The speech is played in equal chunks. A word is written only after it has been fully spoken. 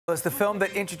It's the film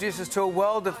that introduces us to a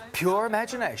world of pure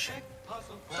imagination.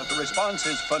 But the response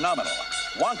is phenomenal.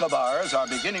 Wonka bars are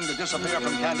beginning to disappear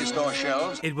from candy store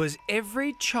shelves. It was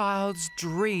every child's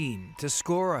dream to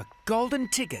score a golden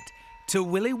ticket to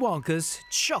Willy Wonka's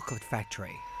chocolate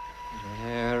factory.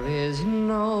 There is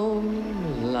no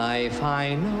life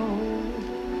I know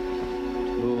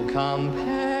to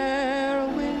compare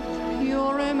with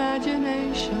your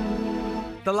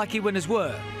imagination. The lucky winners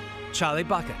were Charlie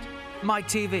Bucket, Mike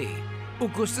TV,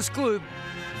 Augustus Gloop,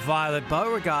 Violet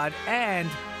Beauregard and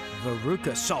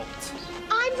Veruca Salt.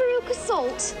 I'm Veruca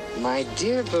Salt. My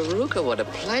dear Veruca, what a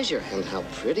pleasure. And how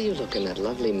pretty you look in that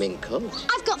lovely mink coat.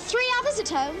 I've got 3 others at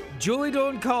home. Julie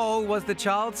Dawn Cole was the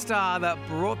child star that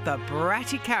brought the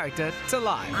bratty character to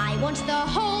life. I want the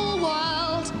whole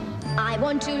world. I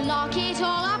want to lock it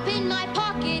all up in my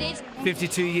pocket. It's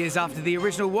 52 years after the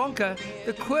original Wonka,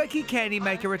 the quirky candy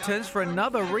maker returns for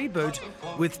another reboot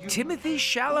with Timothy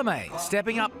Chalamet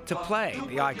stepping up to play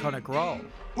the iconic role.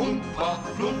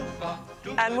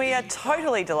 And we are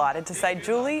totally delighted to say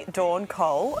Julie Dawn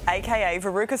Cole, aka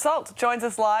Veruca Salt, joins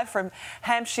us live from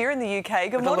Hampshire in the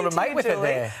UK. Good morning to you,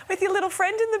 Julie, with your little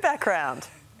friend in the background.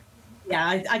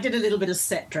 Yeah, I did a little bit of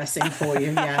set dressing for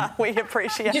you, yeah. We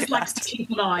appreciate Just that. likes to keep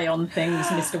an eye on things,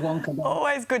 Mr. Wonka.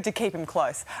 Always good to keep him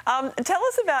close. Tell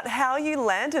us about how you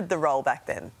landed the role back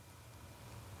then.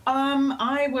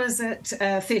 I was at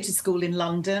theatre school in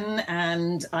London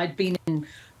and I'd been in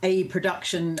a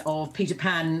production of Peter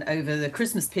Pan over the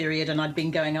Christmas period and I'd been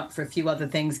going up for a few other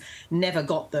things, never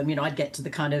got them. You know, I'd get to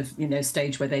the kind of,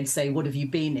 stage where they'd say, what have you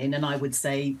been in? And I would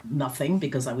say nothing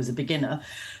because I was a beginner.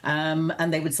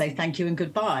 And they would say thank you and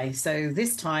goodbye. So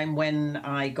this time when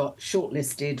I got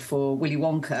shortlisted for Willy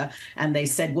Wonka and they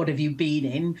said, what have you been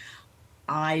in?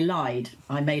 I lied.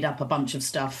 I made up a bunch of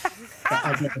stuff that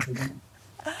I'd never been in.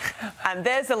 And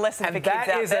there's a lesson for kids out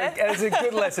there. That is a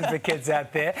good lesson for kids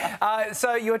out there.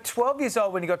 So you were 12 years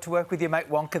old when you got to work with your mate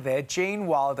Wonka there, Gene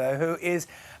Wilder, who is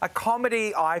a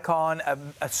comedy icon,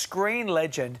 a screen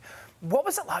legend. What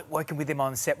was it like working with him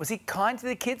on set? Was he kind to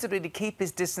the kids or did he keep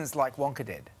his distance like Wonka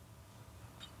did?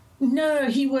 No,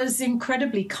 he was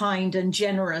incredibly kind and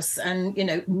generous and,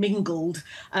 mingled.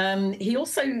 He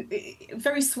also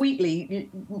very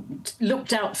sweetly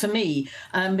looked out for me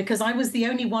because I was the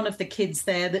only one of the kids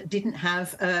there that didn't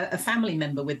have a family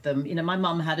member with them. My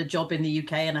mum had a job in the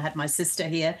UK and I had my sister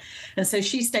here. And so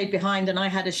she stayed behind and I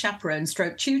had a chaperone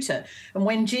stroke tutor. And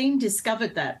when Gene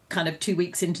discovered that kind of 2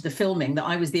 weeks into the filming that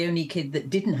I was the only kid that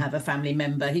didn't have a family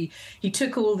member, he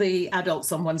took all the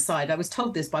adults on one side. I was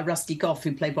told this by Rusty Goff,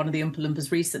 who played one of the Oompa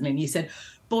Loompas recently, and he said,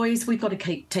 boys, we've got to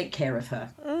take care of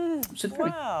her.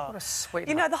 Wow. What a sweet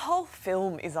the whole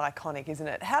film is iconic, isn't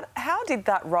it? How did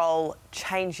that role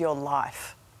change your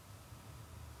life?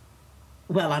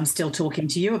 Well, I'm still talking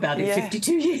to you about it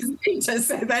 52 years later,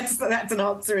 so that's an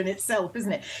answer in itself,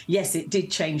 isn't it? Yes, it did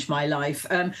change my life,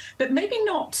 but maybe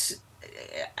not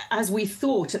as we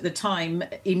thought at the time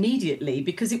immediately,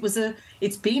 because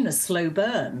it's been a slow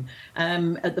burn.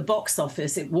 At the box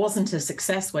office, it wasn't a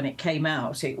success when it came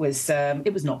out. It was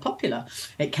not popular.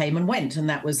 It came and went, and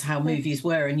that was how movies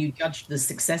were. And you judged the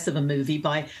success of a movie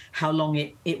by how long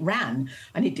it ran,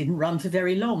 and it didn't run for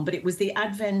very long. But it was the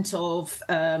advent of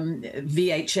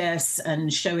VHS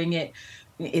and showing it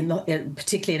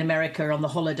particularly in America on the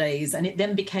holidays, and it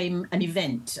then became an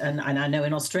event. And I know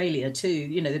in Australia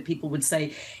too, that people would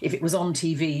say if it was on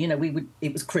TV,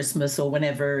 it was Christmas or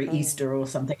whenever, Easter or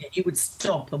something, you would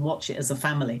stop and watch it as a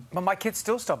family. Well, my kids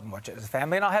still stop and watch it as a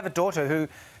family, and I have a daughter who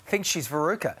thinks she's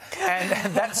Veruca.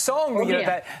 And that song,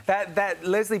 that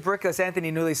Leslie Briculas,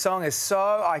 Anthony Newley song is so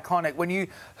iconic. When you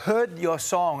heard your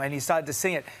song and you started to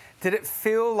sing it, did it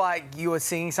feel like you were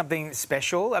singing something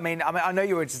special? I mean, I know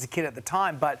you were just a kid at the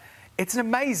time, but it's an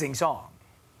amazing song.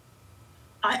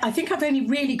 I think I've only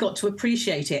really got to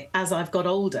appreciate it as I've got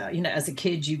older. As a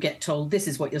kid, you get told this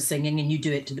is what you're singing and you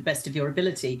do it to the best of your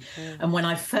ability. And when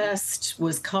I first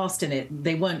was cast in it,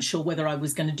 they weren't sure whether I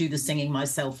was going to do the singing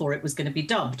myself or it was going to be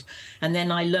dubbed. And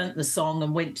then I learnt the song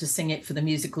and went to sing it for the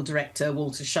musical director,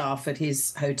 Walter Scharf, at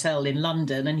his hotel in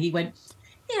London. And he went,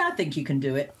 yeah, I think you can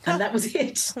do it. And that was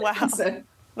it. Wow. So,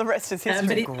 the rest is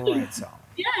history. Great song.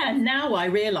 Yeah, now I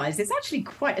realise it's actually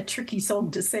quite a tricky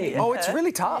song to sing. Oh, it's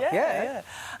really tough, yeah.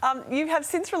 You have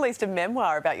since released a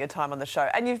memoir about your time on the show,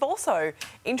 and you've also,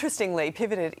 interestingly,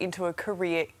 pivoted into a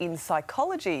career in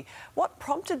psychology. What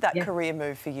prompted that career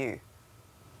move for you?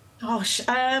 Gosh,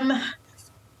 I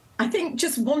think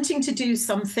just wanting to do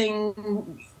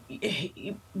something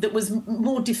that was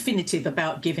more definitive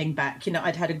about giving back. You know,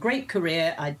 I'd had a great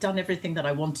career. I'd done everything that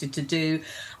I wanted to do.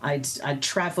 I'd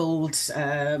travelled,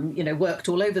 you know, worked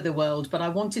all over the world, but I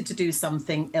wanted to do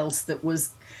something else that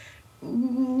was a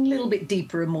little bit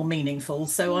deeper and more meaningful.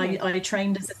 So I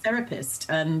trained as a therapist,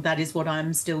 and that is what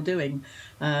I'm still doing.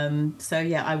 So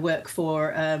yeah, I work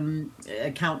for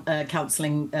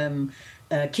counselling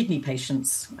kidney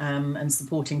patients and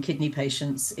supporting kidney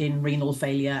patients in renal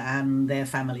failure and their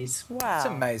families. Wow. It's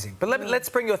amazing. But let's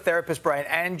bring your therapist brain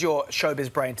and your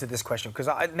showbiz brain to this question, because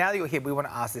now that you're here, we want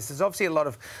to ask this. There's obviously a lot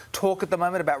of talk at the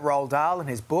moment about Roald Dahl and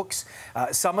his books.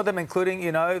 Some of them, including,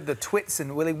 you know, the Twits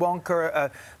and Willy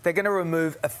Wonka, they're going to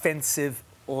remove offensive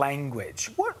language.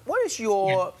 What is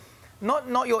your,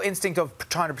 not your instinct of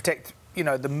trying to protect, you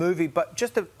know, the movie, but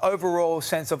just the overall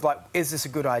sense of, like, is this a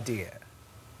good idea?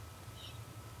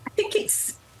 I think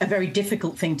it's a very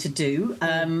difficult thing to do,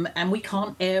 and we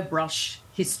can't airbrush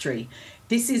history.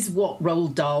 This is what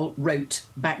Roald Dahl wrote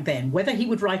back then. Whether he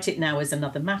would write it now is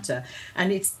another matter.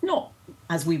 And it's not,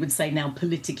 as we would say now,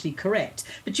 politically correct.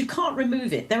 But you can't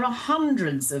remove it. There are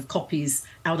hundreds of copies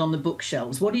out on the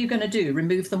bookshelves. What are you going to do?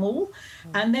 Remove them all?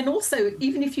 And then also,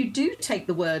 even if you do take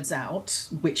the words out,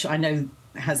 which I know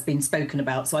has been spoken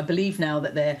about, so I believe now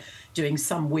that they're doing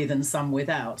some with and some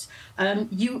without,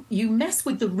 you mess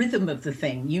with the rhythm of the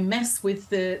thing, you mess with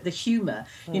the humour,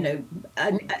 you know,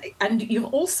 and you're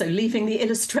also leaving the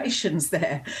illustrations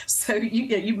there. So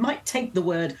you might take the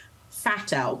word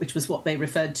fat out, which was what they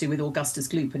referred to with Augustus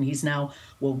Gloop, and he's now,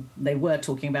 well, they were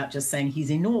talking about just saying he's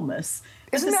enormous.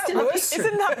 Isn't that worse?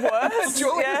 Isn't that worse?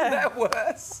 Julie, isn't that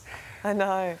worse? I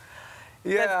know.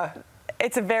 Yeah.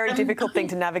 It's a very difficult thing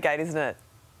to navigate, isn't it?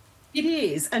 It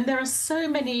is. And there are so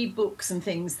many books and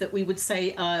things that we would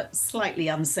say are slightly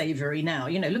unsavoury now.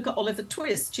 You know, look at Oliver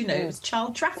Twist, you know, it was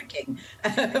child trafficking,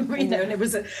 you know, and it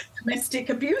was a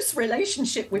domestic abuse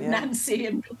relationship with Nancy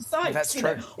and Bill Sykes. That's you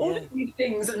true. know, all of these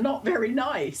things are not very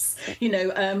nice. You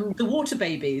know, the water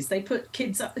babies, they put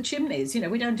kids up the chimneys. You know,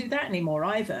 we don't do that anymore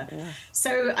either.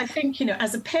 So I think, you know,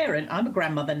 as a parent, I'm a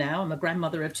grandmother now. I'm a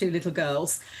grandmother of 2 little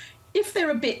girls. If there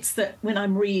are bits that when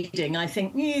I'm reading, I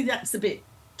think, that's a bit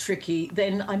tricky,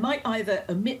 then I might either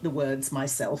omit the words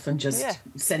myself and just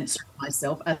censor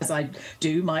myself, as I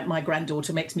do. My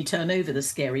granddaughter makes me turn over the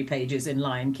scary pages in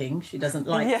Lion King. She doesn't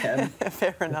like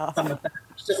fair enough. some of that.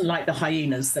 She doesn't like the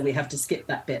hyenas, so we have to skip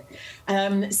that bit.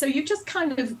 So you just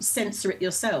kind of censor it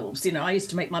yourselves. You know, I used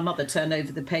to make my mother turn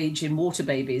over the page in Water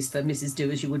Babies for Mrs. Do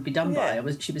As You Would Be Done By.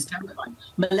 She was terrified.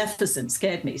 Maleficent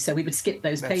scared me, so we would skip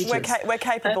those pages. We're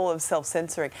capable of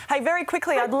self-censoring. Hey, very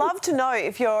quickly, I'd love to know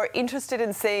if you're interested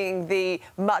in seeing the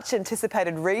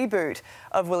much-anticipated reboot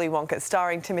of Willy Wonka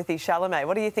starring Timothée Chalamet.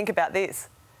 What do you think about this?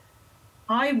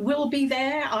 I will be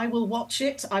there. I will watch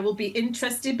it. I will be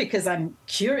interested because I'm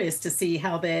curious to see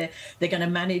how they're going to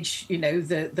manage, you know,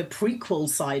 the prequel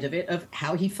side of it, of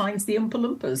how he finds the Oompa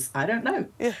Loompas. I don't know.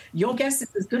 Your guess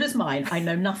is as good as mine. I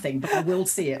know nothing, but I will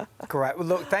see it. Great. Well,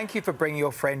 look, thank you for bringing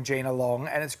your friend Jean along,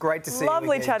 and it's great to see you.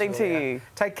 Lovely chatting to you.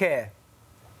 Take care.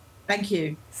 Thank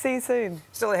you. See you soon.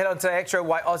 Still ahead on Today Extra,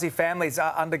 why Aussie families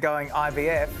are undergoing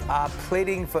IVF are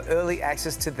pleading for early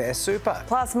access to their super.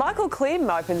 Plus, Michael Klim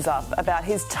opens up about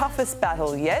his toughest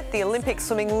battle yet. The Olympic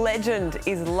swimming legend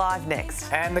is live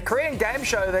next. And the Korean game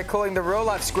show they're calling the real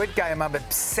life Squid Game. I'm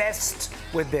obsessed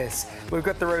with this. We've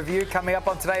got the review coming up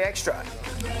on Today Extra.